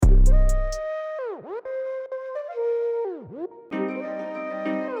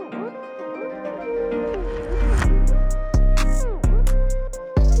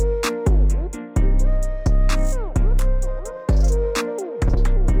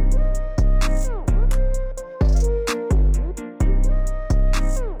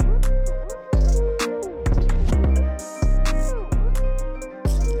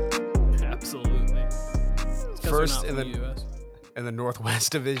First not in from the U.S. in the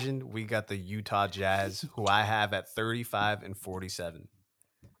Northwest Division, we got the Utah Jazz, who I have at 35-47.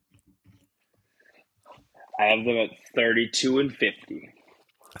 I have them at 32-50.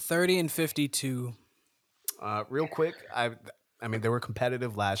 30-52. Real quick, I mean they were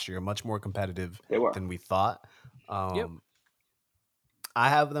competitive last year, much more competitive They were. than we thought. Yep. I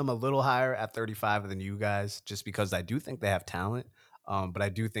have them a little higher at 35 than you guys, just because I do think they have talent, but I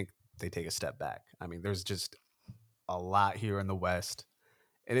do think they take a step back. I mean, there's just a lot here in the West,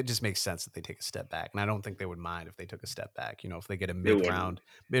 and it just makes sense that they take a step back. And I don't think they would mind if they took a step back. You know, if they get a They wouldn't.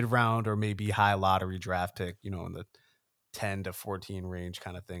 mid round, or maybe high lottery draft pick, you know, in the 10 to 14 range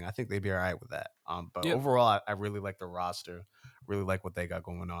kind of thing. I think they'd be all right with that. But Yep. overall, I really like the roster, really like what they got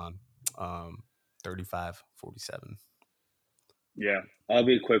going on. 35-47. Yeah, I'll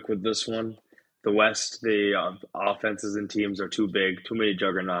be quick with this one. The West, the offenses and teams are too big, too many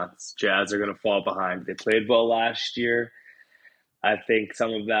juggernauts. Jazz are going to fall behind. They played well last year. I think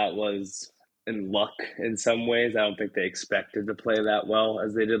some of that was in luck in some ways. I don't think they expected to play that well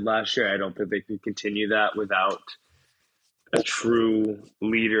as they did last year. I don't think they can continue that without a true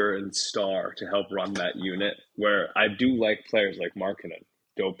leader and star to help run that unit. Where I do like players like Markkinen,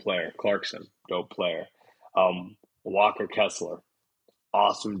 dope player, Clarkson, dope player, Walker Kessler,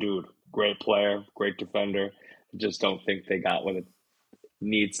 awesome dude, great player, great defender. Just don't think they got what it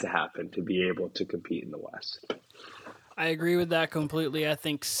needs to happen to be able to compete in the West. I agree with that completely. I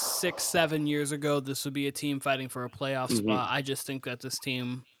think 6-7 years ago, this would be a team fighting for a playoff spot. I just think that this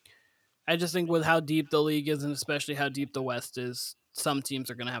team, I just think with how deep the league is, and especially how deep the West is, some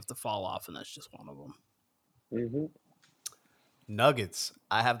teams are going to have to fall off, and that's just one of them. Mm-hmm. Nuggets.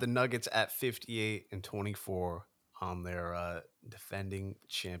 I have the Nuggets at 58-24 on their defending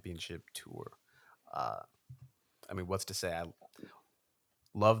championship tour. Uh, I mean, what's to say? I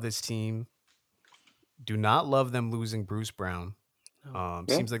love this team. Do not love them losing Bruce Brown. No.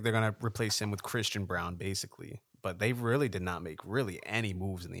 Yeah. Seems like they're going to replace him with Christian Brown, basically. But they really did not make really any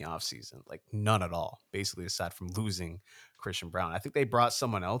moves in the offseason. Like, none at all, basically, aside from losing Christian Brown. I think they brought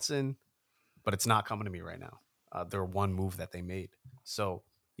someone else in, but it's not coming to me right now. Their one move that they made. So,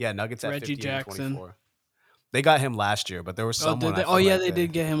 yeah, Nuggets at Reggie 58 and Jackson. 24. They got him last year, but there was Oh, someone did they? I Oh, feel yeah, like they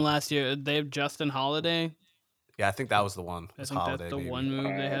did get him last year. They have Justin Holiday. yeah, I think that was the one. It I was think that's Holiday, the maybe. one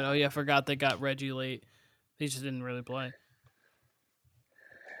move they had. Oh, yeah, I forgot they got Reggie late. He just didn't really play.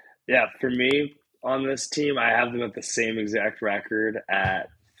 Yeah, for me on this team, I have them at the same exact record at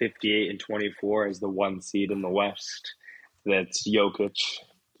 58-24 as the one seed in the West. That's Jokic.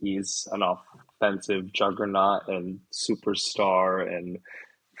 He's an offensive juggernaut and superstar and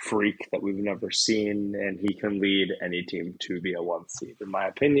freak that we've never seen, and he can lead any team to be a one seed, in my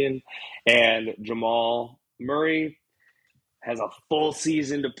opinion. And Jamal Murray has a full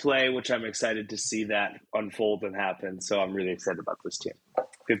season to play, which I'm excited to see that unfold and happen. So I'm really excited about this team.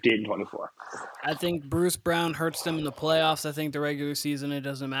 58-24. I think Bruce Brown hurts them in the playoffs. I think the regular season, it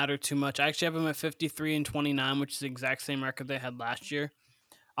doesn't matter too much. I actually have them at 53-29, which is the exact same record they had last year.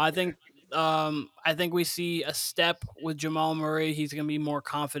 I think we see a step with Jamal Murray. He's going to be more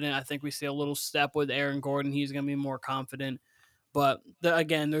confident. I think we see a little step with Aaron Gordon. He's going to be more confident. But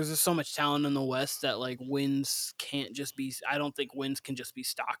again, there's just so much talent in the West that like wins can't just be. I don't think wins can just be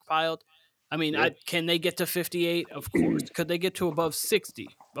stockpiled. I mean, Yep. can they get to 58? Of course. Could they get to above 60?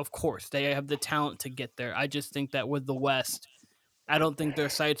 Of course. They have the talent to get there. I just think that with the West, I don't think their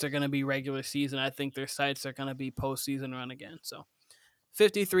sights are going to be regular season. I think their sights are going to be postseason run again. So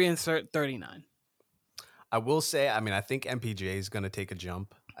 53-39. I will say, I mean, I think MPJ is going to take a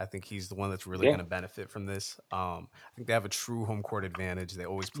jump. I think he's the one that's really Yeah. going to benefit from this. I think they have a true home court advantage. They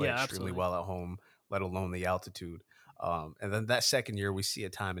always play Yeah, extremely absolutely. well at home, let alone the altitude. And then that second year, we see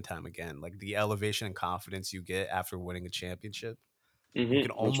it time and time again. Like the elevation and confidence you get after winning a championship, you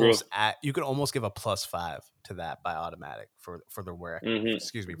can That's real. almost give a +5 to that by automatic for the work. Mm-hmm.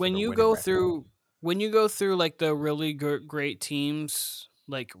 Excuse me, for When the you winning go record. through like the really great teams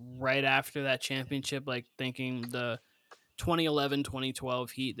like right after that championship, like thinking the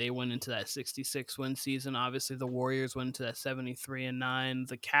 2011-2012 Heat, they went into that 66 win season. Obviously the Warriors went into that 73-9.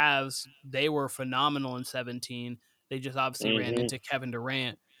 The Cavs, they were phenomenal in 17. They just obviously ran Mm-hmm. into Kevin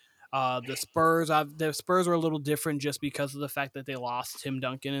Durant. The Spurs were a little different just because of the fact that they lost Tim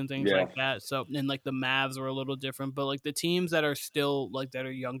Duncan and things Yeah. like that. So, and like the Mavs were a little different, but like the teams that are still like that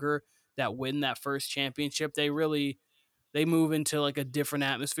are younger that win that first championship, they move into like a different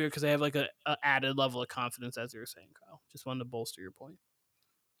atmosphere because they have like a added level of confidence, as you were saying, Kyle. Just wanted to bolster your point.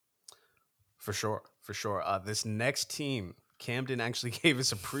 For sure, for sure. This next team, Camden actually gave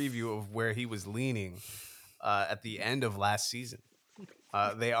us a preview of where he was leaning at the end of last season.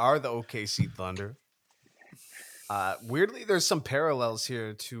 They are the OKC Thunder. Weirdly, there's some parallels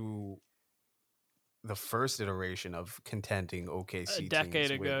here to the first iteration of contending A OKC decade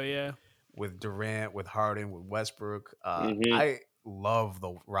teams ago, yeah. with Durant, with Harden, with Westbrook. Hmm. I love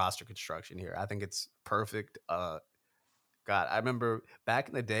the roster construction here. I think it's perfect. God, I remember back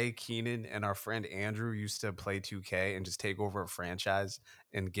in the day, Keenan and our friend Andrew used to play 2K and just take over a franchise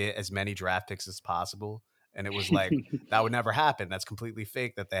and get as many draft picks as possible. And it was like, that would never happen. That's completely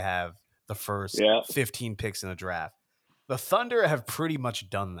fake that they have the first Yeah. 15 picks in a draft. The Thunder have pretty much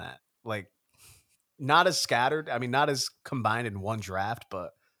done that. Like, not as scattered. I mean, not as combined in one draft,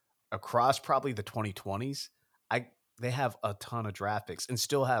 but across probably the 2020s, I they have a ton of draft picks and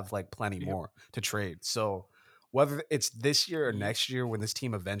still have like plenty Yep. more to trade. So whether it's this year or Yep. next year when this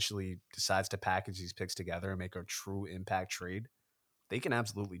team eventually decides to package these picks together and make a true impact trade, they can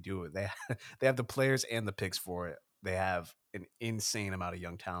absolutely do it. They they have the players and the picks for it. They have an insane amount of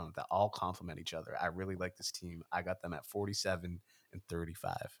young talent that all complement each other. I really like this team. I got them at 47 and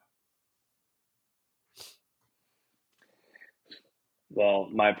 35. Well,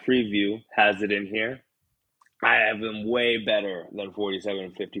 my preview has it in here. I have them way better than 47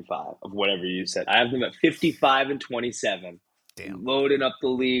 and 55 of whatever you said. I have them at 55 and 27, Damn. loading up the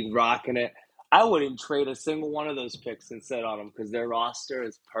league, rocking it. I wouldn't trade a single one of those picks and sit on them because their roster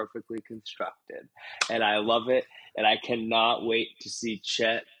is perfectly constructed. And I love it. And I cannot wait to see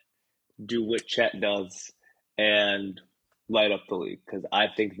Chet do what Chet does and light up the league because I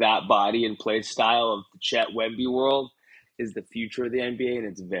think that body and play style of the Chet Wemby world is the future of the NBA and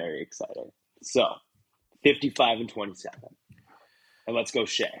it's very exciting. So, 55 and 27. And let's go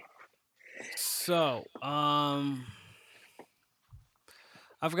Shea. So,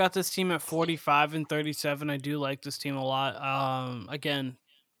 I've got this team at 45 and 37. I do like this team a lot. Again,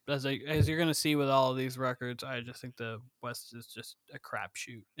 as you're going to see with all of these records, I just think the West is just a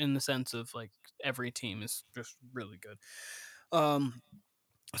crapshoot in the sense of like every team is just really good.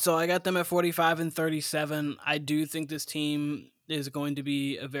 So I got them at 45 and 37. I do think this team is going to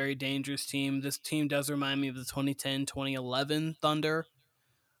be a very dangerous team. This team does remind me of the 2010-2011 Thunder.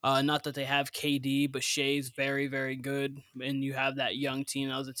 Not that they have KD, but Shea's very, very good. And you have that young team.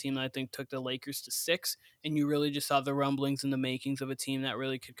 That was a team that I think took the Lakers to 6. And you really just saw the rumblings and the makings of a team that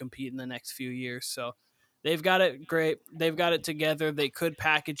really could compete in the next few years. So they've got it great. They've got it together. They could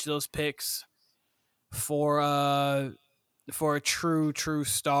package those picks for a true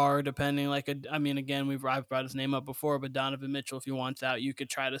star, depending I mean, again, I've brought his name up before, but Donovan Mitchell, if you want out, you could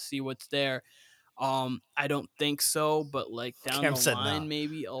try to see what's there. I don't think so, but like down Cam the said line, no.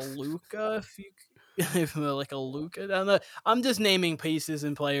 maybe a Luca, if you if like a Luca down the. I'm just naming pieces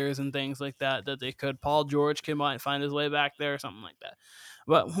and players and things like that they could. Paul George might find his way back there or something like that.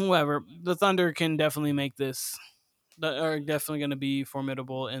 But whoever, the Thunder can definitely make this. They are definitely going to be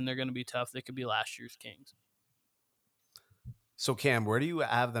formidable and they're going to be tough. They could be last year's Kings. So Cam, where do you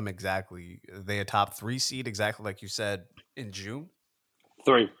have them exactly? Are they a top 3 seed exactly like you said in June?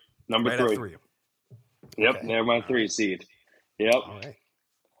 3. Number Right at 3. 3. Yep, Okay. they're my All 3 right. seed. Yep. All right.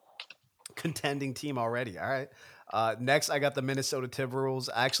 Contending team already. All right. Next, I got the Minnesota Timberwolves.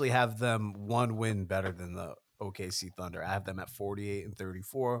 I actually have them one win better than the OKC Thunder. I have them at 48 and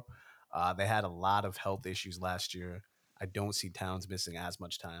 34. They had a lot of health issues last year. I don't see Towns missing as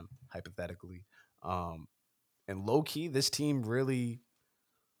much time, hypothetically. And low key, this team really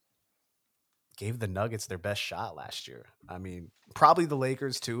gave the Nuggets their best shot last year. I mean, probably the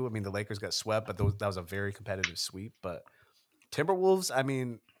Lakers too. I mean, the Lakers got swept, but that was a very competitive sweep. But Timberwolves, I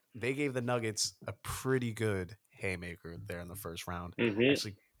mean, they gave the Nuggets a pretty good haymaker there in the first round. I Mm-hmm.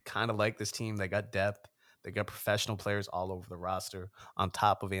 actually kind of like this team. They got depth. They got professional players all over the roster, on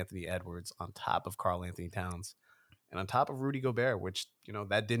top of Anthony Edwards, on top of Karl Anthony Towns, and on top of Rudy Gobert, which,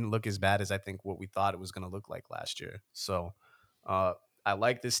 that didn't look as bad as I think what we thought it was going to look like last year. So I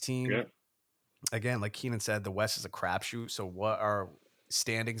like this team. Yeah. Again, like Keenan said, the West is a crapshoot. So what our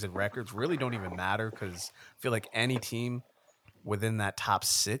standings and records really don't even matter because I feel like any team within that top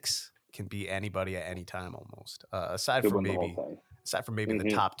 6 can beat anybody at any time almost. Aside Could from win the whole maybe thing. the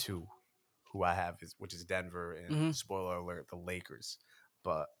Mm-hmm. top 2 who I have which is Denver and Mm-hmm. spoiler alert, the Lakers.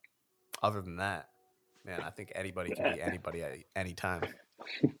 But other than that, man, I think anybody can beat anybody at any time.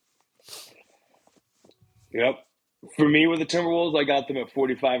 Yep. For me, with the Timberwolves, I got them at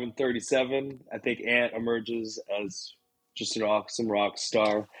 45 and 37. I think Ant emerges as just an awesome rock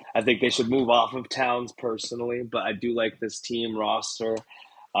star. I think they should move off of Towns personally, but I do like this team roster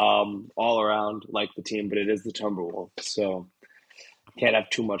all around, like the team, but it is the Timberwolves. So can't have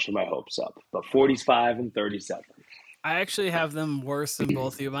too much of my hopes up. But 45 and 37. I actually have them worse than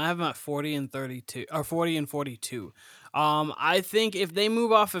both of you. I have them at 40 and 32 or 40 and 42. I think if they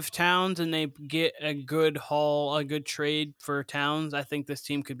move off of Towns and they get a good trade for Towns, I think this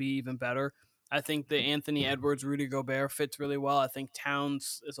team could be even better. I think the Anthony Edwards, Rudy Gobert fits really well. I think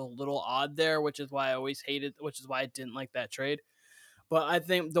Towns is a little odd there, which is why I didn't like that trade. But I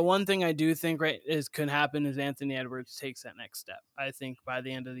think the one thing I do think could happen is Anthony Edwards takes that next step. I think by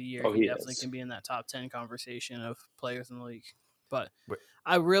the end of the year, Oh, he he definitely is. can be in that top 10 conversation of players in the league. But Wait,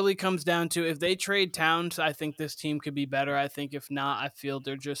 I really comes down to if they trade Towns, I think this team could be better. I think if not, I feel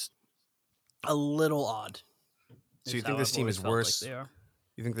they're just a little odd. so you Is think how this I've team always is felt like worse? they are.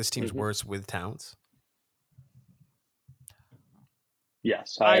 You think this team's Mhm. worse with Towns?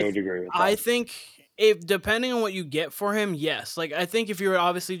 Yes, I I would agree with I that. think if depending on what you get for him, yes. Like I think if you would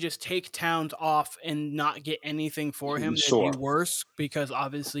obviously just take Towns off and not get anything for him, that'd be Sure. worse because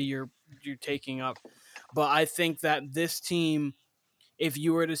obviously you're taking up. But I think that this team, if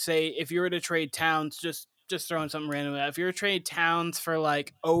you were to trade Towns, just throwing something random out, if you were to trade Towns for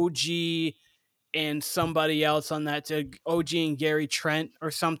like OG and somebody else on that to OG and Gary Trent or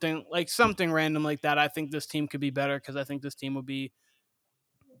something random like that, I think this team could be better because I think this team would be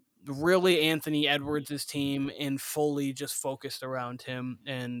really Anthony Edwards' team and fully just focused around him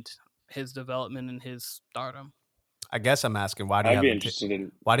and his development and his stardom. I guess I'm asking why do you I'd have be them? interested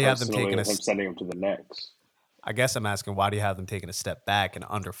in Why do you have them personally taking a? with him sending him to the Knicks. I guess I'm asking why do you have them taking a step back and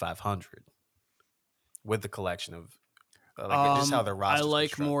under 500 with the collection of just how their I roster's like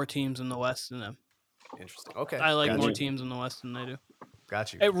constructed. more teams in the West than them. Interesting. Okay, I like got more you. Mhm. teams in the West than they do.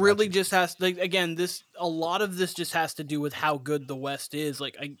 Got you. It Got really you. just has like again this a lot of this just has to do with how good the West is.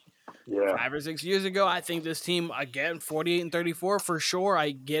 Like Yeah. 5 or 6 years ago, I think this team again 48-34 for sure.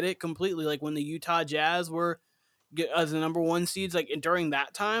 I get it completely. Like when the Utah Jazz were as the number one seeds, like during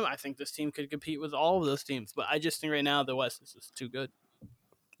that time, I think this team could compete with all of those teams. But I just think right now the West is just too good.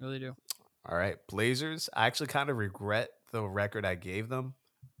 Really do. All right, Blazers. I actually kind of regret the record I gave them.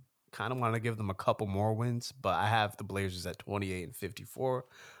 Kind of want to give them a couple more wins, but I have the Blazers at 28-54.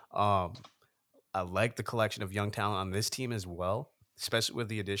 Um, I like the collection of young talent on this team as well, especially with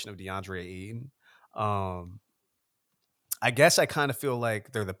the addition of DeAndre Ayton. Um, I guess I kind of feel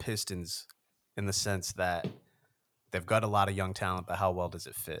like they're the Pistons in the sense that they've got a lot of young talent, but how well does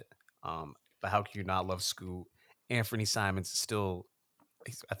it fit? But how can you not love Scoot? Anthony Simons is still,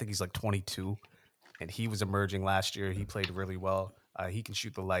 I think he's like 22, and he was emerging last year. He played really well. He can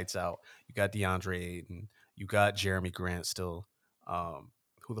shoot the lights out. You got DeAndre Ayton. You got Jeremy Grant still.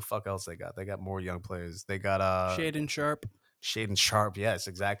 Who the fuck else they got? They got more young players. They got Shaden Sharp. Shaden Sharp. Yes,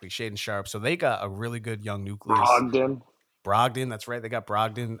 exactly. Shaden Sharp. So they got a really good young nucleus. Brogdon. Brogdon, that's right. They got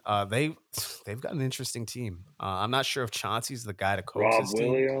Brogdon. They've got an interesting team. I'm not sure if Chauncey's the guy to coach Rob this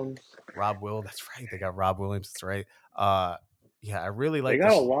team. Williams. Rob Will, that's right. They got Rob Williams, that's right. Yeah, I really They like got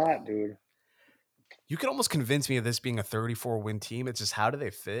a this. lot, dude. You could almost convince me of this being a 34-win team. It's just how do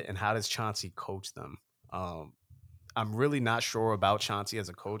they fit and how does Chauncey coach them? Um, I'm really not sure about Chauncey as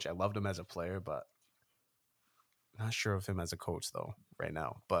a coach. I loved him as a player, but not sure of him as a coach though right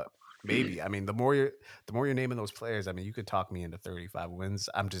now. But maybe. I mean, the more you're naming those players, I mean, you could talk me into 35 wins.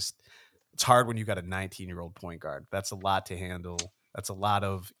 It's hard when you got a 19-year-old point guard. That's a lot to handle. That's a lot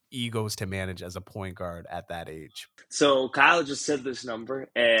of egos to manage as a point guard at that age. So Kyle just said this number,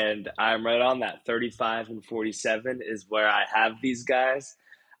 and I'm right on that. 35 and 47 is where I have these guys.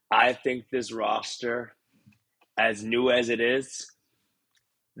 I think this roster, as new as it is,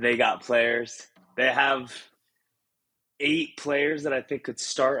 they got players. They have 8 players that I think could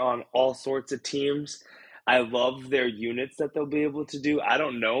start on all sorts of teams. I love their units that they'll be able to do. I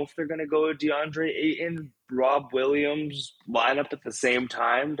don't know if they're going to go DeAndre Ayton, Rob Williams lineup at the same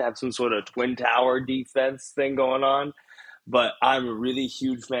time to have some sort of twin tower defense thing going on. But I'm a really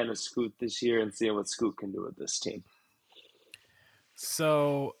huge fan of Scoot this year and seeing what Scoot can do with this team.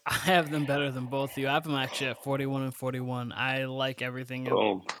 So I have them better than both of you. I have them actually at 41-41. I like everything.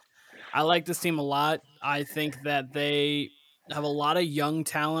 Boom. I like this team a lot. I think that they have a lot of young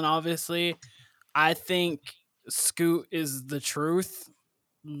talent, obviously. I think Scoot is the truth.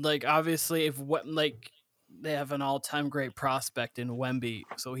 Like, obviously, they have an all-time great prospect in Wemby,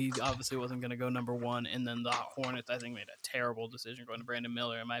 so he obviously wasn't going to go number one. And then the Hornets, I think, made a terrible decision going to Brandon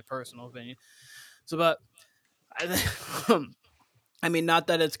Miller, in my personal opinion. So, but I mean, not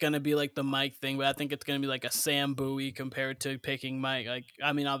that it's going to be like the Mike thing, but I think it's going to be like a Sam Bowie compared to picking Mike. Like,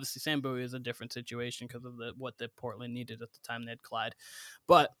 I mean, obviously Sam Bowie is a different situation because of what the Portland needed at the time they had Clyde.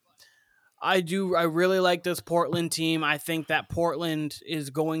 But I really like this Portland team. I think that Portland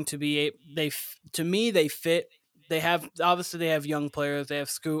is going to be to me they fit. They have young players. They have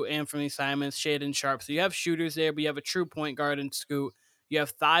Scoot, Anthony Simons, Shaden Sharp. So you have shooters there, but you have a true point guard in Scoot. You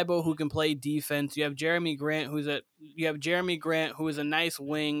have Thibault who can play defense. You have Jeremy Grant who is a nice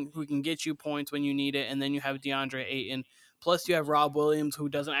wing who can get you points when you need it, and then you have DeAndre Ayton. Plus you have Rob Williams who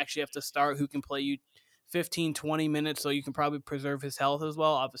doesn't actually have to start, who can play you 15, 20 minutes, so you can probably preserve his health as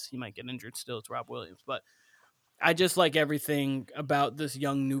well. Obviously, he might get injured still. It's Rob Williams. But I just like everything about this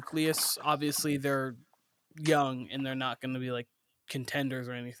young nucleus. Obviously, they're young and they're not going to be like contenders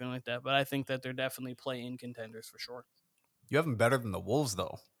or anything like that. But I think that they're definitely play-in contenders for sure. You have them better than the Wolves,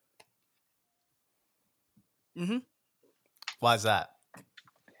 though. Mm-hmm. Why is that?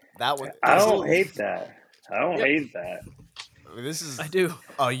 That one. I don't hate that. I don't hate that. I mean, this is I do.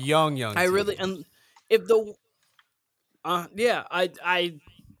 a young I team. really and if the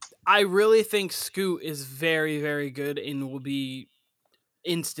I really think Scoot is very, very good and will be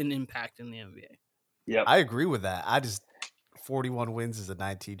instant impact in the NBA. Yep. I agree with that. 41 wins as a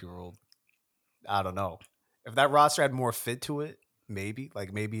 19-year-old. I don't know. If that roster had more fit to it, maybe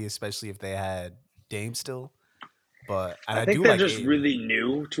especially if they had Dame still. But I think they're just really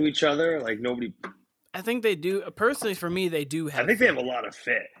new to each other. Like nobody. I think they do. Personally, for me, they do have. I think they have a lot of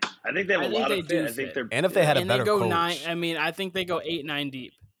fit. I think they have a lot of fit. I think they're. And if they had a better coach, 9. I mean, I think they go 8-9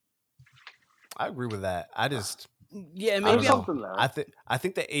 deep. I agree with that. Maybe something there. I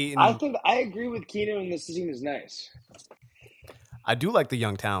think the 8. I agree with Keenan, and this team is nice. I do like the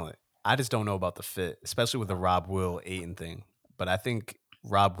young talent. I just don't know about the fit, especially with the Rob Will Ayton thing. But I think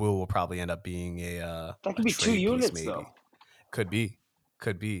Rob will probably end up being that could be 2 units maybe. though. Could be.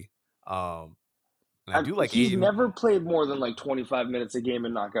 And I do like he's Ayton. Never played more than like 25 minutes a game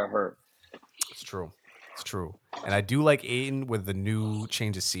and not got hurt. It's true. And I do like Ayton with the new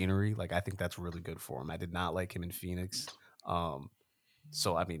change of scenery. Like I think that's really good for him. I did not like him in Phoenix.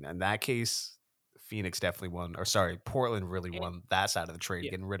 So I mean, in that case, Phoenix definitely won. Or sorry, Portland really won that side of the trade,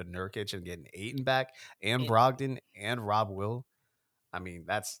 getting rid of Nurkic and getting Ayton back and Brogdon and Rob Will. I mean,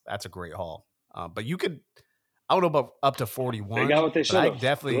 that's a great haul. But you could, I don't know about up to 41. They got what they should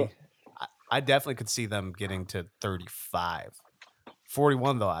have. I definitely could see them getting to 35.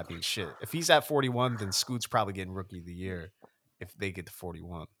 41 though, I mean, shit. If he's at 41, then Scoot's probably getting Rookie of the Year if they get to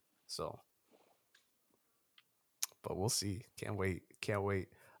 41. So, but we'll see. Can't wait.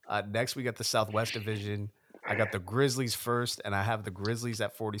 Next, we got the Southwest Division. I got the Grizzlies first, and I have the Grizzlies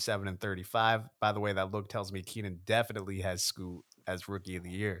at 47 and 35. By the way, that look tells me Keenan definitely has Scoot as Rookie of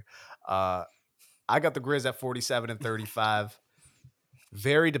the Year. I got the Grizz at 47 and 35.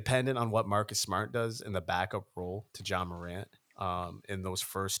 Very dependent on what Marcus Smart does in the backup role to John Morant in those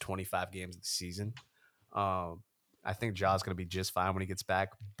first 25 games of the season. I think Ja's going to be just fine when he gets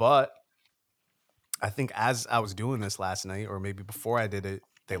back. But I think as I was doing this last night, or maybe before I did it,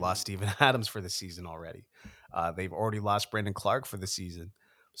 they lost Steven Adams for the season already. They've already lost Brandon Clark for the season.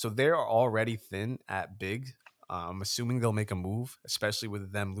 So they're already thin at big. I'm assuming they'll make a move, especially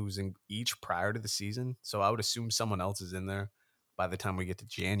with them losing each prior to the season. So I would assume someone else is in there by the time we get to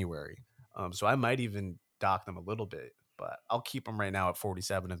January. So I might even dock them a little bit, but I'll keep them right now at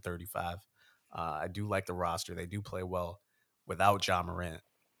 47 and 35. I do like the roster. They do play well without John Morant.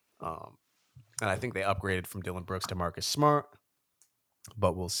 And I think they upgraded from Dylan Brooks to Marcus Smart,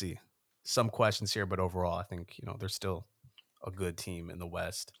 but we'll see. Some questions here, but overall, I think, they're still a good team in the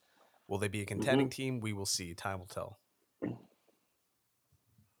West. Will they be a contending team? We will see. Time will tell.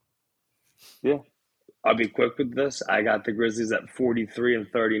 Yeah. I'll be quick with this. I got the Grizzlies at 43 and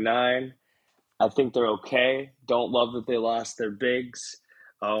 39. I think they're okay. Don't love that they lost their bigs.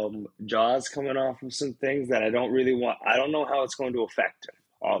 Ja's coming off of some things that I don't really want. I don't know how it's going to affect him,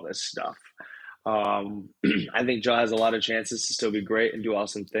 all this stuff. I think Ja has a lot of chances to still be great and do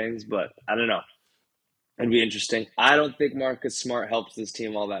awesome things, but I don't know. It'd be interesting. I don't think Marcus Smart helps this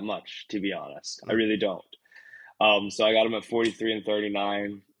team all that much, to be honest. I really don't. So I got him at 43 and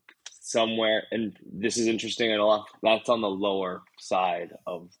 39 somewhere. And this is interesting enough. That's on the lower side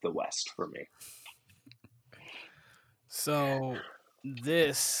of the West for me. So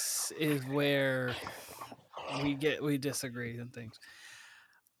this is where we disagree on things.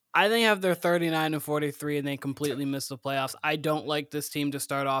 I think if they're 39 and 43 and they completely miss the playoffs, I don't like this team to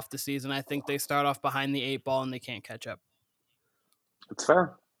start off the season. I think they start off behind the 8 ball and they can't catch up. It's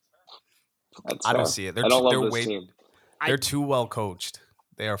fair. I don't see it. They're too well coached.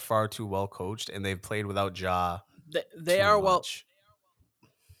 They are far too well coached, and they've played without Ja. They are much.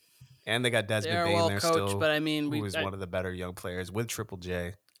 Well, and they got Desmond Bane there coached, still, but I mean, who is one of the better young players with Triple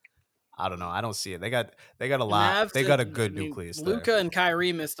J. I don't know. I don't see it. They got a lot. They got a good nucleus. Luka and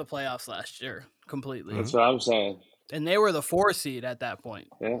Kyrie missed the playoffs last year completely. That's what I'm saying. And they were the 4 seed at that point.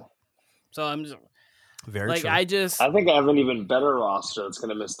 Yeah. So I'm just very true. I think I have an even better roster that's going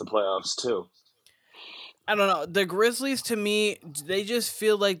to miss the playoffs too. I don't know. The Grizzlies, to me, they just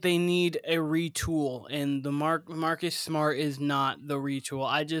feel like they need a retool, and the Marcus Smart is not the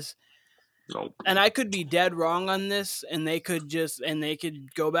retool. Nope. And I could be dead wrong on this, and they could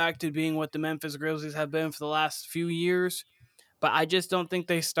go back to being what the Memphis Grizzlies have been for the last few years. But I just don't think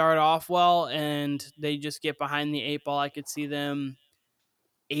they start off well, and they just get behind the eight ball. I could see them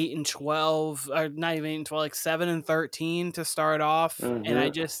 8-12, or not even 8-12, like 7-13 to start off. And I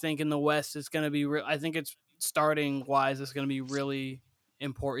just think in the West, it's going to be. I think it's starting wise, it's going to be really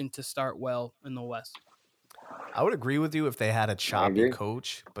important to start well in the West. I would agree with you if they had a choppy agree.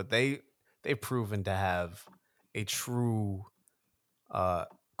 coach, but they've proven to have a true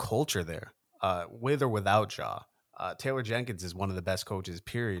culture there, with or without Ja. Taylor Jenkins is one of the best coaches,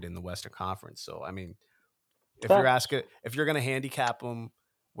 period, in the Western Conference. So, I mean, if you're going to handicap him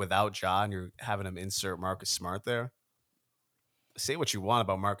without Ja and you're having him insert Marcus Smart there, say what you want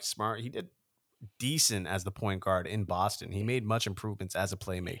about Marcus Smart. He did decent as the point guard in Boston. He made much improvements as a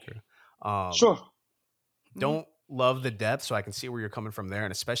playmaker. Sure. Don't love the depth, so I can see where you're coming from there,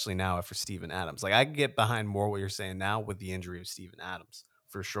 and especially now after Steven Adams. Like, I can get behind more what you're saying now with the injury of Steven Adams,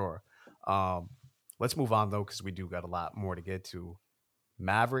 for sure. Let's move on, though, because we do got a lot more to get to.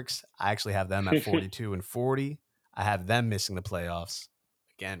 Mavericks, I actually have them at 42-40. I have them missing the playoffs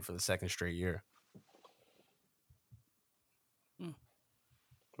again for the second straight year.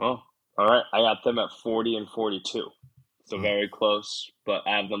 Well, all right. I got them at 40-42. So very close, but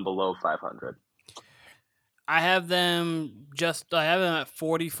I have them below 500. I have them at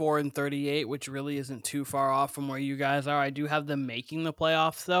 44-38, which really isn't too far off from where you guys are. I do have them making the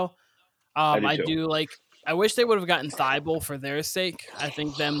playoffs, though. I do too. I wish they would have gotten Thibault for their sake. I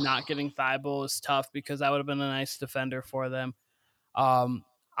think them not getting Thibault is tough because that would have been a nice defender for them.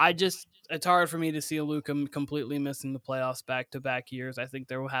 It's hard for me to see Luka completely missing the playoffs back-to-back years. I think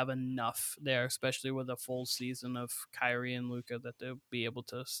they will have enough there, especially with a full season of Kyrie and Luka, that they'll be able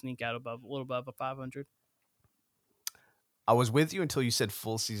to sneak out a little above a 500. I was with you until you said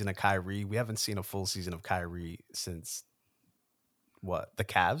full season of Kyrie. We haven't seen a full season of Kyrie since what? The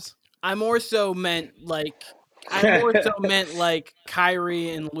Cavs? I more so meant like Kyrie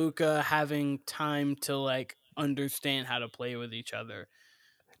and Luka having time to like understand how to play with each other.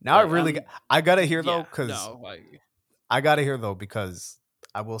 Now I gotta hear though, because I gotta hear though, because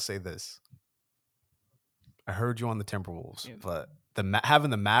I will say this. I heard you on the Timberwolves, but having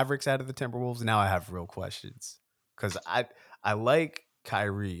the Mavericks out of the Timberwolves, now I have real questions. Because I like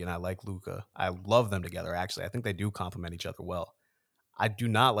Kyrie and I like Luka. I love them together, actually. I think they do complement each other well. I do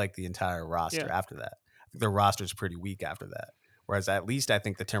not like the entire roster after that. I think their roster is pretty weak after that. Whereas at least I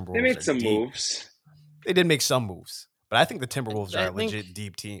think the Timberwolves They made are some deep. moves. They did make some moves. But I think the Timberwolves are a legit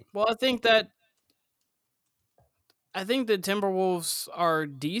deep team. Well, I think the Timberwolves are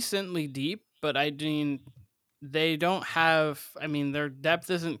decently deep, but I mean, they don't have. I mean, their depth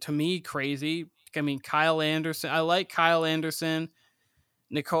isn't, to me, crazy. I mean, Kyle Anderson. I like Kyle Anderson.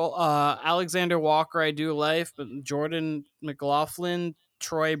 Alexander Walker, I do like, but Jordan McLaughlin,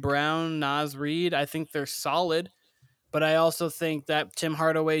 Troy Brown, Naz Reid, I think they're solid. But I also think that Tim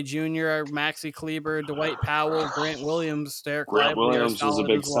Hardaway Jr., Maxi Kleber, Dwight Powell, Grant Williams, Derek Lively are solid was a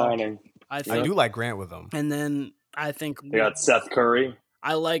big as well. signing. I do like Grant with them. And then I think they got Seth Curry.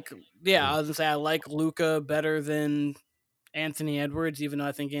 I was gonna say I like Luka better than Anthony Edwards, even though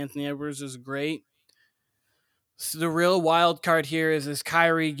I think Anthony Edwards is great. So the real wild card here is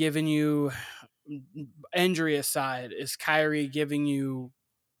Kyrie giving you, injury aside, is Kyrie giving you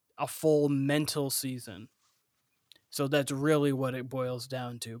a full mental season? So that's really what it boils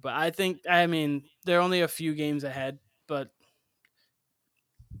down to. But I mean, they're only a few games ahead, but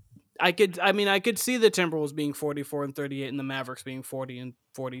I could see the Timberwolves being 44-38 and the Mavericks being 40-42.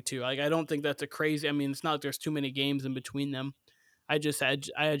 Like, I don't think that's a crazy. I mean, it's not like there's too many games in between them. I edge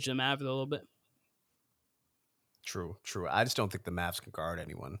the Mavs a little bit. True. I just don't think the Mavs can guard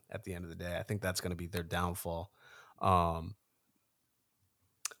anyone at the end of the day. I think that's going to be their downfall.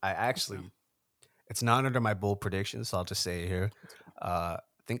 It's not under my bold prediction, so I'll just say it here. I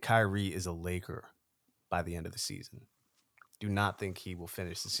think Kyrie is a Laker by the end of the season. Do not think he will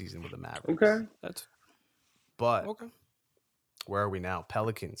finish the season with the Mavericks. Okay. Where are we now?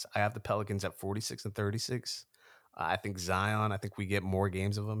 Pelicans. I have the Pelicans at 46-36. I think Zion, I think we get more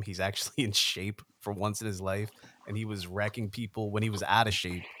games of him. He's actually in shape for once in his life, and he was wrecking people when he was out of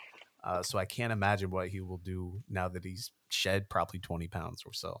shape. So I can't imagine what he will do now that he's shed probably 20 pounds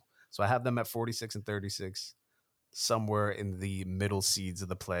or so. So I have them at 46-36, somewhere in the middle seeds of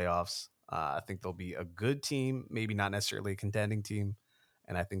the playoffs. I think they'll be a good team, maybe not necessarily a contending team.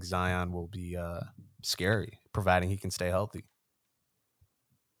 And I think Zion will be scary, providing he can stay healthy.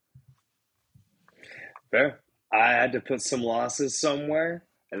 Fair. I had to put some losses somewhere,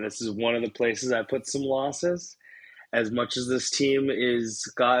 and this is one of the places I put some losses. As much as this team is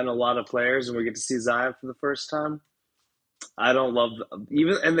gotten a lot of players, and we get to see Zion for the first time, I don't love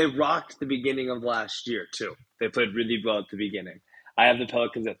even, and they rocked the beginning of last year too. They played really well at the beginning. I have the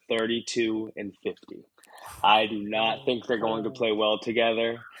Pelicans at 32-50. I do not think they're going to play well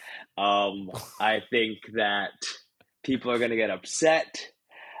together. I think that people are going to get upset.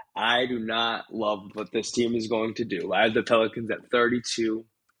 I do not love what this team is going to do. I have the Pelicans at 32-50.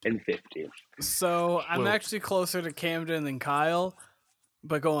 So I'm Well, actually closer to Camden than Kyle,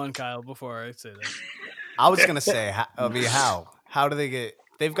 but go on, Kyle, before I say that. I was gonna say, I mean, how do they get?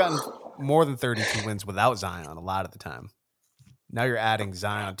 They've gotten more than 32 wins without Zion a lot of the time. Now you're adding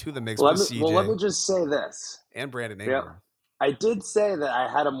Zion to the mix with Let me CJ just say this. and Brandon Yeah, Ingram. I did say that I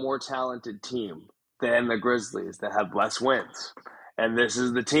had a more talented team than the Grizzlies that had less wins, and this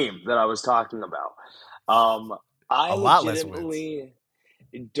is the team that I was talking about. I A lot less wins. legitimately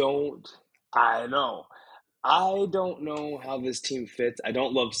don't. I know. I don't know how this team fits. I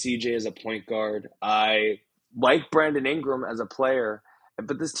don't love CJ as a point guard. I like Brandon Ingram as a player,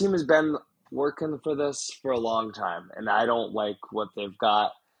 but this team has been working for this for a long time, and I don't like what they've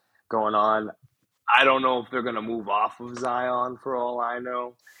got going on. I don't know if they're going to move off of Zion for all I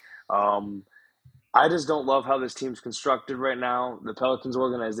know. Um, I just don't love how this team's constructed right now. The Pelicans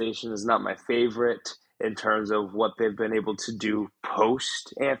organization is not my favorite in terms of what they've been able to do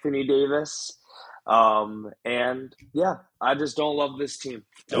post Anthony Davis. And yeah, I just don't love this team.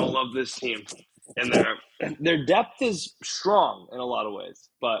 Don't love this team. And their depth is strong in a lot of ways,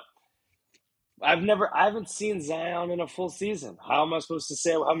 but I haven't seen Zion in a full season. How am I supposed to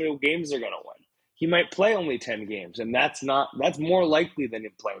say how many games they're going to win? He might play only 10 games, and that's more likely than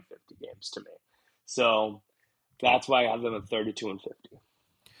him playing 50 games to me. So that's why I have them at 32-50.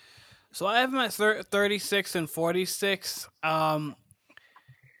 So I have them at 36 and 46. I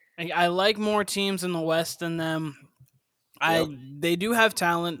like more teams in the West than them. Yep. They do have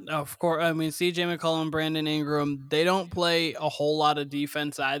talent, of course. I mean, CJ McCollum, Brandon Ingram, they don't play a whole lot of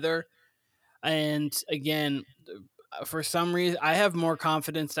defense either. And again, for some reason, I have more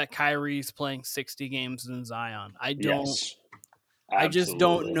confidence that Kyrie's playing 60 games than Zion. Yes. I just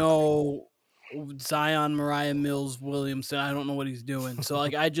don't Absolutely. know Zion, Mariah Mills, Williamson. I don't know what he's doing. So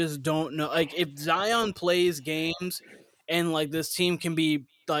like, I just don't know. Like, if Zion plays games and like this team can be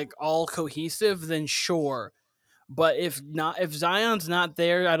like all cohesive, then sure. But if Zion's not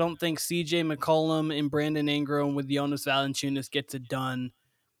there, I don't think CJ McCollum and Brandon Ingram with Jonas Valanciunas gets it done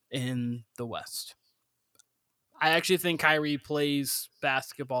in the West. I actually think Kyrie plays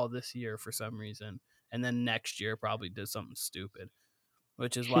basketball this year for some reason, and then next year probably does something stupid,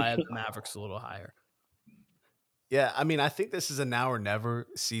 which is why I have the Mavericks a little higher. Yeah, I mean, I think this is a now or never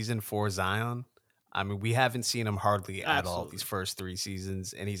season for Zion. I mean, we haven't seen him hardly at all Absolutely. these first 3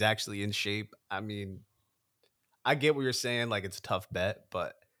 seasons, and he's actually in shape. I mean, I get what you're saying, like it's a tough bet,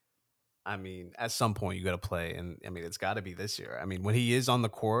 but I mean, at some point you got to play, and I mean, it's got to be this year. I mean, when he is on the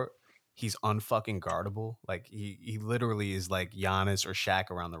court, he's unfucking guardable. Like he literally is like Giannis or Shaq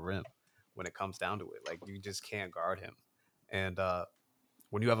around the rim when it comes down to it. Like you just can't guard him, and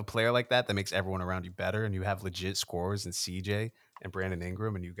when you have a player like that that makes everyone around you better, and you have legit scorers in CJ and Brandon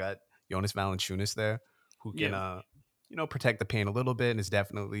Ingram, and you got Jonas Valanciunas there who can, Yeah. protect the paint a little bit, and is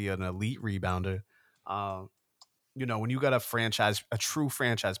definitely an elite rebounder. Um, when you got a true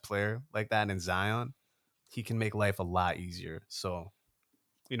franchise player like that in Zion, he can make life a lot easier. So,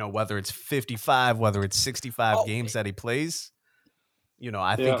 whether it's 55, whether it's 65 Oh, games that he plays,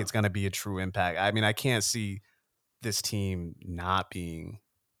 I think Yeah. it's going to be a true impact. I mean, I can't see this team not being,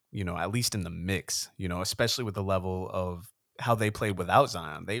 at least in the mix, especially with the level of how they played without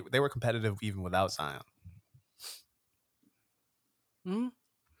Zion. They were competitive even without Zion. mm-hmm.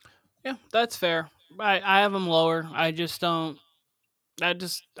 Yeah, that's fair. I have them lower. I don't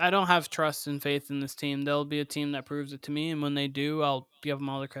have trust and faith in this team. There'll be a team that proves it to me, and when they do, I'll give them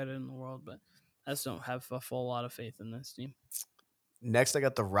all the credit in the world. But I just don't have a full lot of faith in this team. Next, I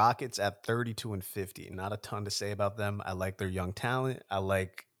got the Rockets at 32-50. Not a ton to say about them. I like their young talent. I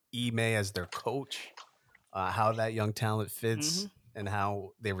like Ime as their coach, how that young talent Mm-hmm. fits and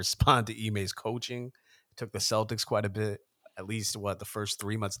how they respond to Ime's coaching. It took the Celtics quite a bit, at least the first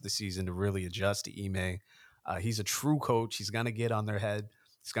 3 months of the season to really adjust to Ime. He's a true coach. He's gonna get on their head.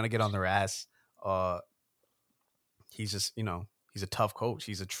 He's gonna get on their ass. Uh, he's just, he's a tough coach.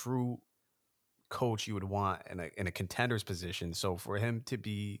 He's a true coach you would want in a contender's position. So for him to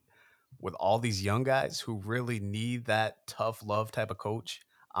be with all these young guys who really need that tough love type of coach,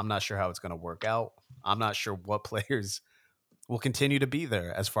 I'm not sure how it's going to work out. I'm not sure what players will continue to be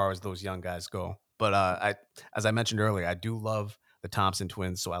there as far as those young guys go. But as I mentioned earlier, I do love the Thompson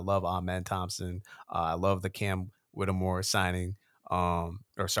twins. So I love Ahmed Thompson. I love the Cam Whittemore signing,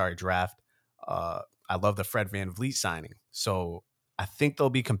 or sorry, draft. I love the Fred Van Vliet signing. So I think they'll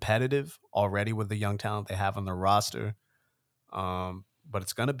be competitive already with the young talent they have on their roster. But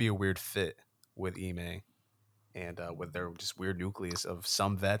it's going to be a weird fit with Ime and with their just weird nucleus of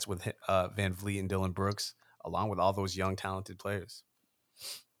some vets with Van Vliet and Dylan Brooks, along with all those young talented players.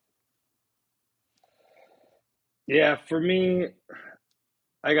 Yeah, for me,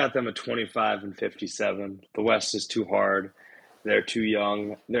 I got them at 25 and 57. The West is too hard. They're too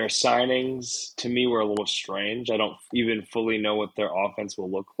young. Their signings to me were a little strange. I don't even fully know what their offense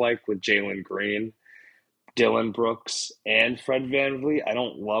will look like with Jalen Green, Dylan Brooks, and Fred Van Vliet. I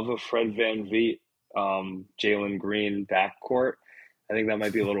don't love a Fred Van Vliet, Jalen Green backcourt. I think that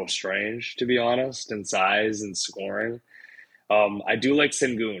might be a little strange, to be honest, in size and scoring. I do like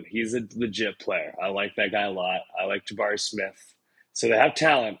Sengun. He's a legit player. I like that guy a lot. I like Jabari Smith. So they have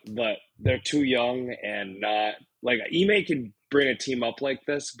talent, but they're too young and not like Ime can bring a team up like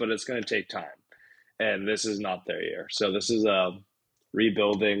this, but it's going to take time. And this is not their year. So this is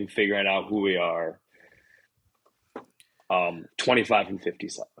rebuilding, figuring out who we are. 25 and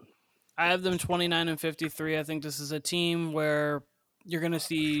 57. I have them 29 and 53. I think this is a team where you're going to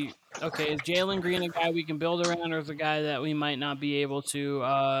see, okay, is Jalen Green a guy we can build around, or is a guy that we might not be able to?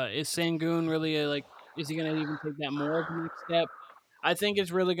 Is Sangoon really is he going to even take that more of the next step? I think it's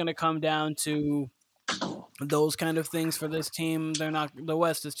really going to come down to those kind of things for this team. They're not, the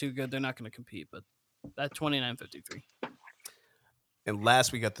West is too good. They're not going to compete, but that 29-53. And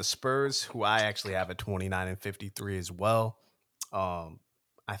last, we got the Spurs, who I actually have at 29 and 53 as well.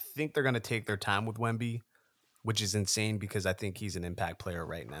 I think they're going to take their time with Wemby, which is insane because I think he's an impact player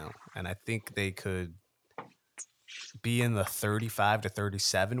right now. And I think they could be in the 35 to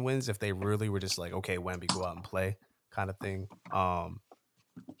 37 wins if they really were just like, okay, Wemby, go out and play kind of thing.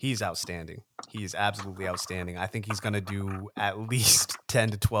 He's outstanding. He is absolutely outstanding. I think he's going to do at least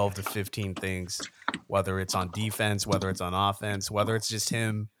 10 to 12 to 15 things, whether it's on defense, whether it's on offense, whether it's just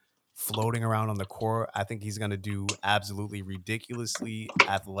him floating around on the court. I think he's going to do absolutely ridiculously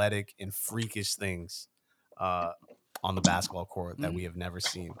athletic and freakish things on the basketball court that we have never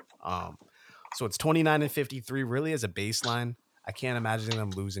seen. So it's 29 and 53 really as a baseline. I can't imagine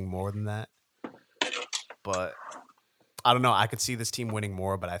them losing more than that. But I don't know. I could see this team winning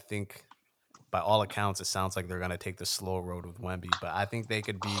more, but I think by all accounts, it sounds like they're going to take the slow road with Wemby. But I think they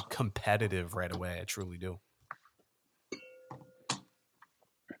could be competitive right away. I truly do.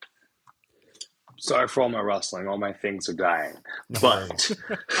 Sorry for all my rustling. All my things are dying. No but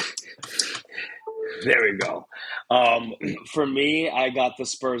there we go. For me, I got the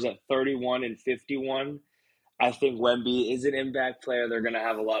Spurs at 31 and 51. I think Wemby is an impact player. They're going to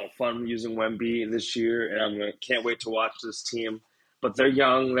have a lot of fun using Wemby this year, and can't wait to watch this team. But they're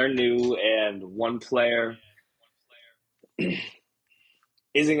young, they're new, and one player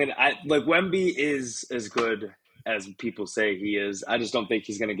isn't going to – like Wemby is as good as people say he is. I just don't think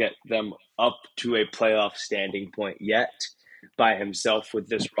he's going to get them up to a playoff standing point yet by himself with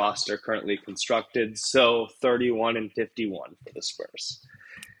this roster currently constructed. So 31 and 51 for the Spurs.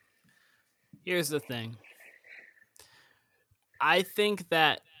 Here's the thing. I think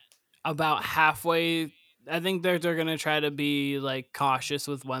that about halfway, I think they're going to try to be like cautious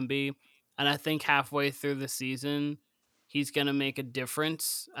with Wemby, and I think halfway through the season, he's going to make a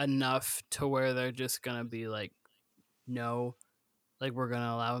difference enough to where they're just going to be like, no, like we're going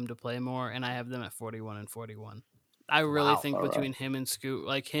to allow him to play more, and I have them at 41 and 41. I really think between him and Scoot,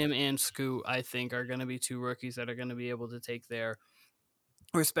 like him and Scoot, I think are going to be two rookies that are going to be able to take their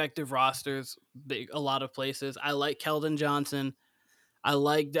respective rosters a lot of places. I like Keldon Johnson. I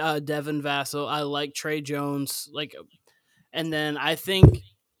like Devin Vassell. I like Trey Jones. And then I think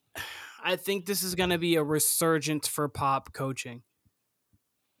this is going to be a resurgence for Pop coaching.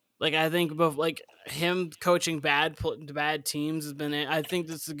 Like I think like him coaching bad teams has been. I think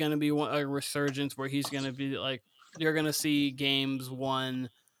this is going to be a resurgence where he's going to be like you're going to see games won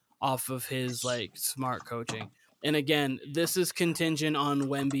off of his like smart coaching. And again, this is contingent on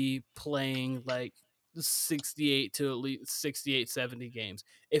Wemby playing like 68 to at least 68, 70 games.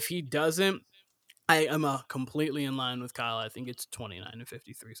 If he doesn't, I am completely in line with Kyle. I think it's 29 and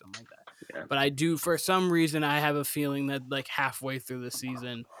 53, something like that. Yeah. But I do, for some reason, I have a feeling that like halfway through the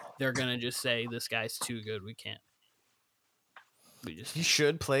season, they're going to just say, this guy's too good. We can't. He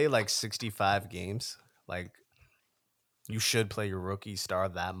should play like 65 games. Like, you should play your rookie star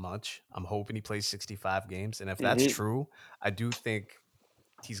that much. I'm hoping he plays 65 games. And if that's true, I do think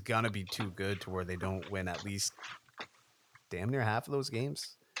he's going to be too good to where they don't win at least damn near half of those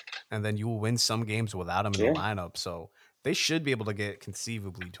games. and then you will win some games without him in the Yeah. lineup. So they should be able to get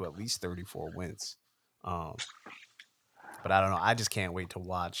conceivably to at least 34 wins. But I don't know. I just can't wait to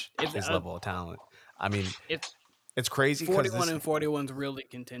watch If his level of talent. I mean, if it's crazy because 41 this. and 41 is really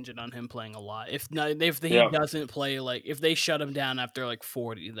contingent on him playing a lot. If not, if he Yeah. doesn't play, like if they shut him down after like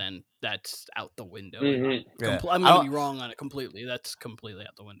 40, then that's out the window. Mhm. Yeah, I'm going to be wrong on it completely. That's completely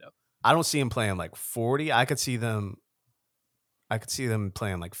out the window. I don't see him playing like 40. I could see them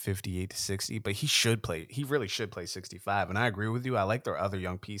playing like 58 to 60, but he really should play 65. And I agree with you. I like their other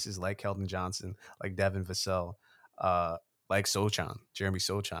young pieces like Keldon Johnson, like Devin Vassell, like Jeremy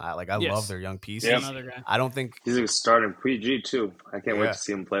Sochan. I love their young pieces. Yep. Another guy. I don't think He's a starting PG too. I can't wait to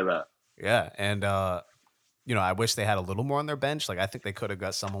see him play that. Yeah, and I wish they had a little more on their bench. Like I think they could have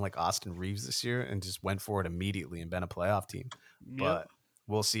got someone like Austin Reeves this year and just went for it immediately and been a playoff team. Yep. But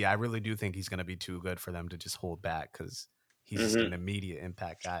we'll see. I really do think he's going to be too good for them to just hold back because he's just an immediate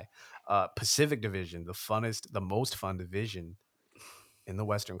impact guy. Pacific Division, the most fun division in the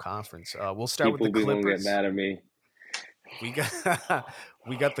Western Conference. We'll start with the People will Clippers. get mad at me. We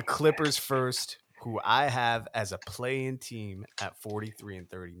got the Clippers first, who I have as a play-in team at 43 and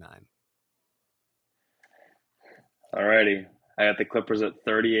 39. Alrighty, I got the Clippers at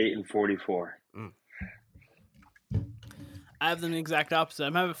 38 and 44. I have them the exact opposite.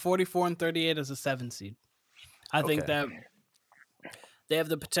 I'm having 44 and 38 as a 7 seed. I think that they have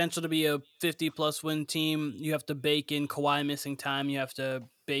the potential to be a 50-plus win team. You have to bake in Kawhi missing time. You have to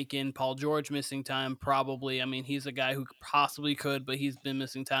bake in Paul George missing time, probably. I mean, he's a guy who possibly could, but he's been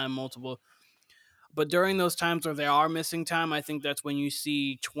missing time multiple. But during those times where they are missing time, I think that's when you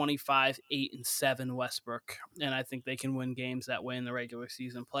see 25, 8, and 7 Westbrook. And I think they can win games that way in the regular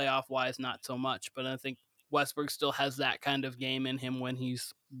season. Playoff-wise, not so much. But I think Westbrook still has that kind of game in him when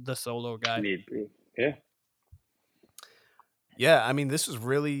he's the solo guy. Need be. Yeah. Yeah, I mean, this was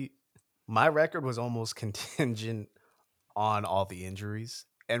really my record was almost contingent on all the injuries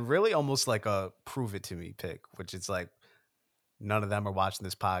and really almost like a prove it to me pick, which it's like none of them are watching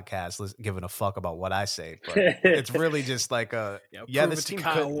this podcast giving a fuck about what I say, but it's really just like this team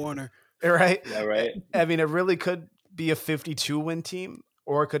Kyle could, Warner. right? Yeah, right. I mean, it really could be a 52 win team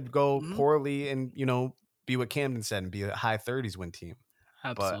or it could go poorly and, be what Camden said and be a high 30s win team.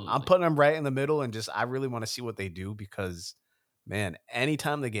 Absolutely. But I'm putting them right in the middle and I really want to see what they do because man,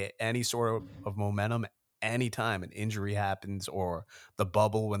 anytime they get any sort of momentum, anytime an injury happens or the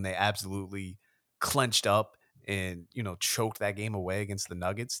bubble when they absolutely clenched up and, choked that game away against the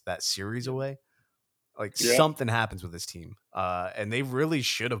Nuggets, that series away, something happens with this team. And they really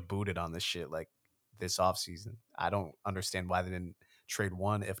should have booted on this shit like this offseason. I don't understand why they didn't trade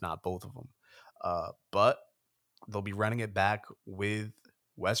one, if not both of them. But they'll be running it back with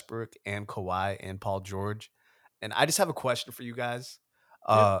Westbrook and Kawhi and Paul George. And I just have a question for you guys.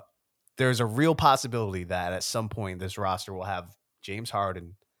 There's a real possibility that at some point this roster will have James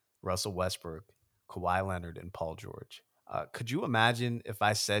Harden, Russell Westbrook, Kawhi Leonard, and Paul George. Could you imagine if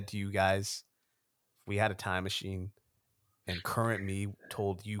I said to you guys, if we had a time machine and current me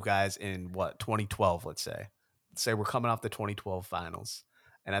told you guys in 2012, let's say we're coming off the 2012 finals.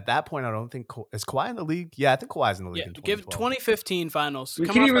 And at that point, I don't think is Kawhi in the league. Yeah, I think Kawhi's in the league. Yeah, give 2015 finals. We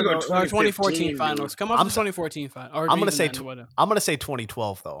Come can off even the, go or 2014 finals. dude. Come off the 2014 finals. I'm gonna say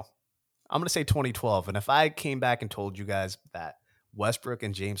 2012 though. I'm gonna say 2012. And if I came back and told you guys that Westbrook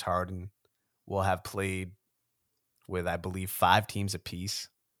and James Harden will have played with, I believe, 5 teams apiece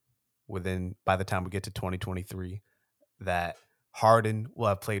by the time we get to 2023, that Harden will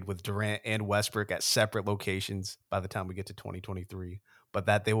have played with Durant and Westbrook at separate locations by the time we get to 2023, but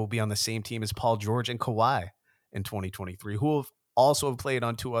that they will be on the same team as Paul George and Kawhi in 2023, who will also have played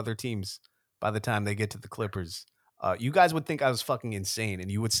on 2 other teams by the time they get to the Clippers. You guys would think I was fucking insane,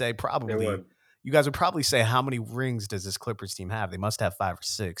 and you would say you guys would probably say, how many rings does this Clippers team have? They must have 5 or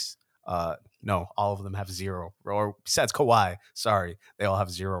 6. No, all of them have 0. Or besides Kawhi, sorry, they all have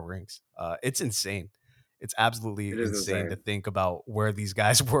 0 rings. It's insane. It's absolutely insane to think about where these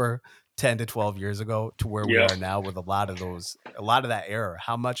guys were 10 to 12 years ago to where we are now with a lot of that era.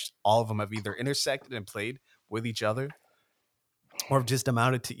 How much all of them have either intersected and played with each other or have just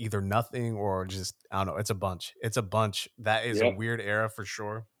amounted to either nothing or just, I don't know. It's a bunch. That is a weird era for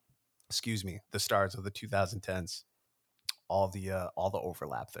sure. Excuse me. The stars of the 2010s. All the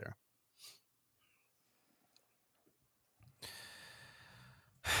overlap there.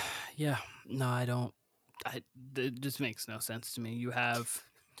 Yeah. No, I don't. It just makes no sense to me. You have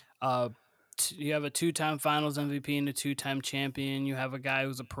a 2-time Finals MVP and a 2-time champion. You have a guy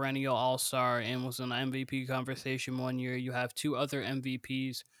who's a perennial All-Star and was in the MVP conversation one year. You have 2 other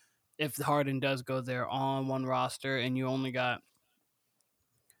MVPs, if Harden does go there, on one roster, and you only got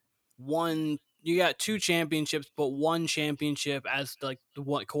you got 2 championships, but 1 championship as like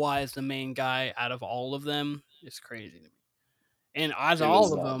what Kawhi is the main guy out of all of them. It's crazy to me. And out It of is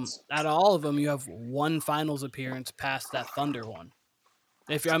all of them, you have 1 finals appearance past that Thunder one.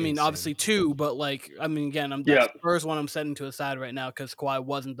 Insane. Obviously 2, but again, that's Yeah. the first one I'm setting to the side right now because Kawhi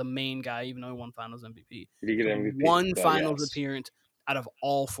wasn't the main guy, even though he won Finals MVP. Did he get MVP? 1 Yeah, Finals yes. appearance out of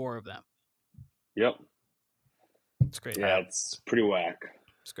all 4 of them. Yep. It's crazy. Yeah, it's pretty whack.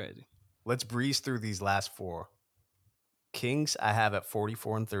 It's crazy. Let's breeze through these last 4. Kings, I have at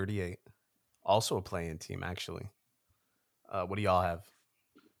 44 and 38. Also a play-in team, actually. What do y'all have?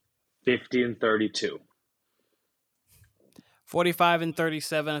 50 and 32. 45 and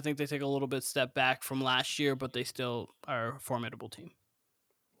 37. I think they take a little bit step back from last year, but they still are a formidable team.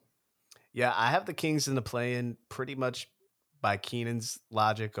 Yeah, I have the Kings in the play-in pretty much by Keenan's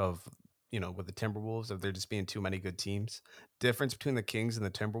logic of, with the Timberwolves, of there just being too many good teams. Difference between the Kings and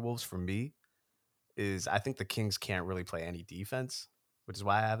the Timberwolves for me is I think the Kings can't really play any defense, which is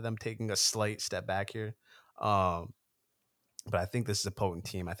why I have them taking a slight step back here. But I think this is a potent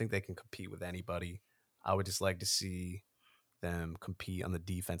team. I think they can compete with anybody. I would just like to see them compete on the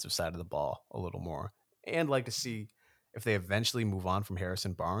defensive side of the ball a little more, and like to see if they eventually move on from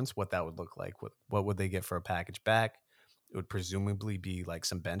Harrison Barnes, what that would look like. What would they get for a package back? It would presumably be like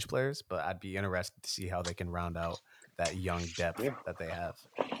some bench players, but I'd be interested to see how they can round out that young depth that they have.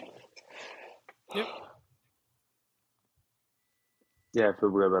 Yep. Yeah, I feel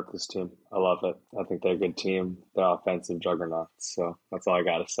good about this team. I love it. I think they're a good team. They're offensive juggernauts. So that's all I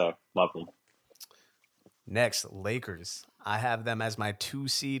got to say. Love them. Next, Lakers. I have them as my 2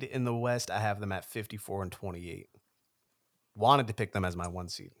 seed in the West. I have them at 54 and 28. Wanted to pick them as my 1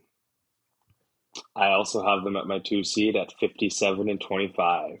 seed. I also have them at my 2 seed at 57 and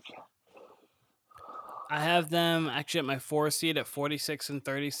 25. I have them actually at my 4 seed at 46 and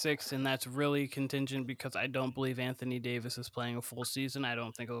 36, and that's really contingent because I don't believe Anthony Davis is playing a full season. I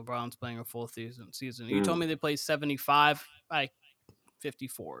don't think LeBron's playing a full season. You told me they play 75,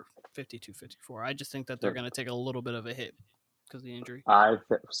 54, 52, 54. I just think that they're going to take a little bit of a hit because of the injury.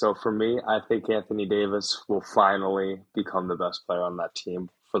 So for me, I think Anthony Davis will finally become the best player on that team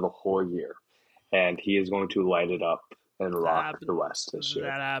for the whole year. And he is going to light it up and rock the West this year.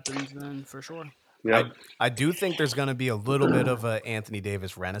 That happens then for sure. Yep. I do think there's going to be a little bit of a Anthony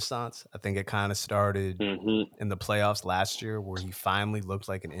Davis renaissance. I think it kind of started in the playoffs last year where he finally looked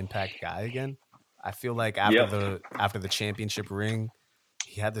like an impact guy again. I feel like after the championship ring,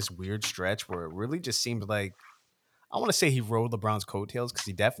 he had this weird stretch where it really just seemed like, I want to say he rode LeBron's coattails because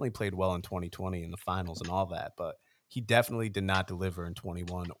he definitely played well in 2020 in the finals and all that, but he definitely did not deliver in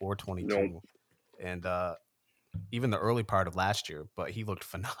 21 or 22. Nope. And even the early part of last year, but he looked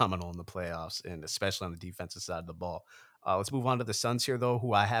phenomenal in the playoffs, and especially on the defensive side of the ball. Let's move on to the Suns here, though,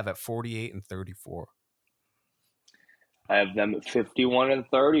 who I have at 48 and 34. I have them at 51 and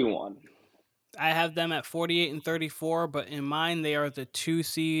 31. I have them at 48 and 34, but in mine, they are the 2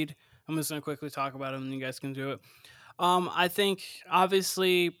 seed. I'm just going to quickly talk about them, and you guys can do it. I think,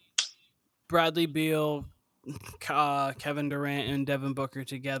 obviously, Bradley Beal, Kevin Durant, and Devin Booker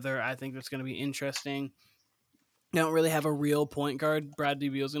together, I think that's going to be interesting. They don't really have a real point guard. Bradley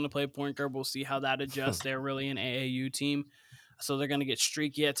Beal's going to play point guard. We'll see how that adjusts. They're really an AAU team. So they're going to get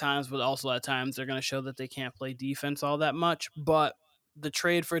streaky at times, but also at times they're going to show that they can't play defense all that much. But the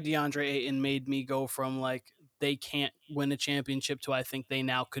trade for DeAndre Ayton made me go from like they can't win a championship to I think they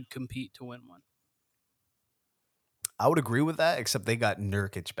now could compete to win one. I would agree with that, except they got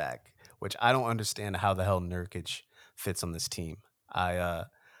Nurkic back, which I don't understand how the hell Nurkic fits on this team. I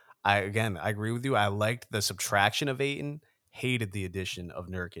agree with you. I liked the subtraction of Ayton, hated the addition of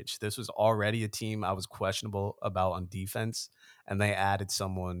Nurkic. This was already a team I was questionable about on defense, and they added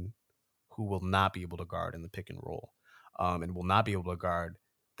someone who will not be able to guard in the pick and roll, and will not be able to guard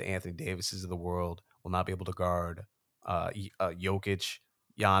the Anthony Davises of the world, will not be able to guard Jokic,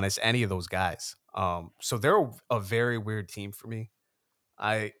 Giannis, any of those guys. So they're a very weird team for me.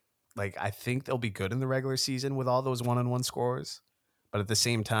 I think they'll be good in the regular season with all those one-on-one scorers. But at the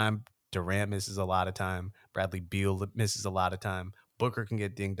same time, Durant misses a lot of time. Bradley Beal misses a lot of time. Booker can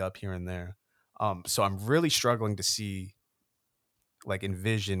get dinged up here and there. So I'm really struggling to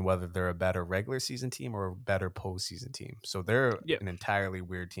envision whether they're a better regular season team or a better postseason team. So they're an entirely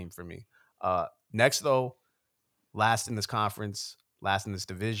weird team for me. Next, though, last in this conference, last in this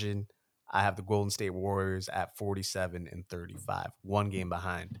division, I have the Golden State Warriors at 47 and 35, 1 game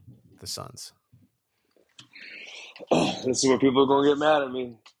behind the Suns. This is where people are going to get mad at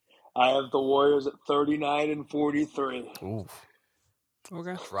me. I have the Warriors at 39 and 43. Oof.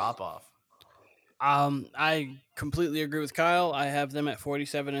 Okay. Drop off. I completely agree with Kyle. I have them at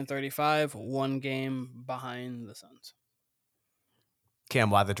 47 and 35, one game behind the Suns.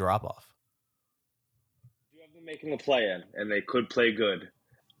 Cam, why the drop off? You have them making a play-in, and they could play good.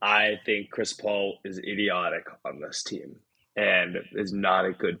 I think Chris Paul is idiotic on this team and is not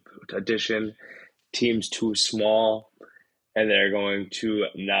a good addition. Team's too small, and they're going to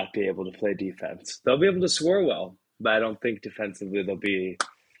not be able to play defense. They'll be able to score well, but I don't think defensively they'll be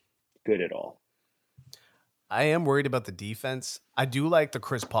good at all. I am worried about the defense. I do like the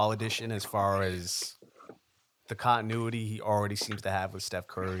Chris Paul addition as far as the continuity he already seems to have with Steph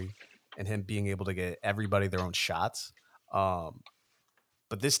Curry and him being able to get everybody their own shots.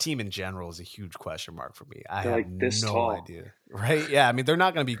 But this team in general is a huge question mark for me. I They're have like this no tall. idea. Right? Yeah. I mean, they're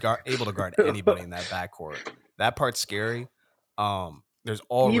not going to be able to guard anybody in that backcourt. That part's scary. There's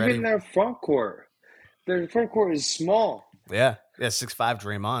already Even their front court. Their front court is small. Yeah, 6'5"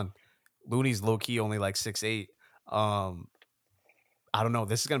 Draymond. Looney's low key only like 6'8". I don't know.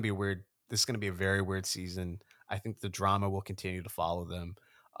 This is gonna be weird. This is gonna be a very weird season. I think the drama will continue to follow them.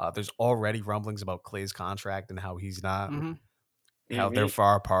 There's already rumblings about Clay's contract and how he's not, how they're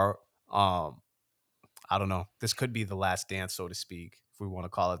far apart. I don't know. This could be the last dance, so to speak, if we want to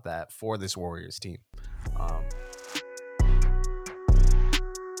call it that, for this Warriors team.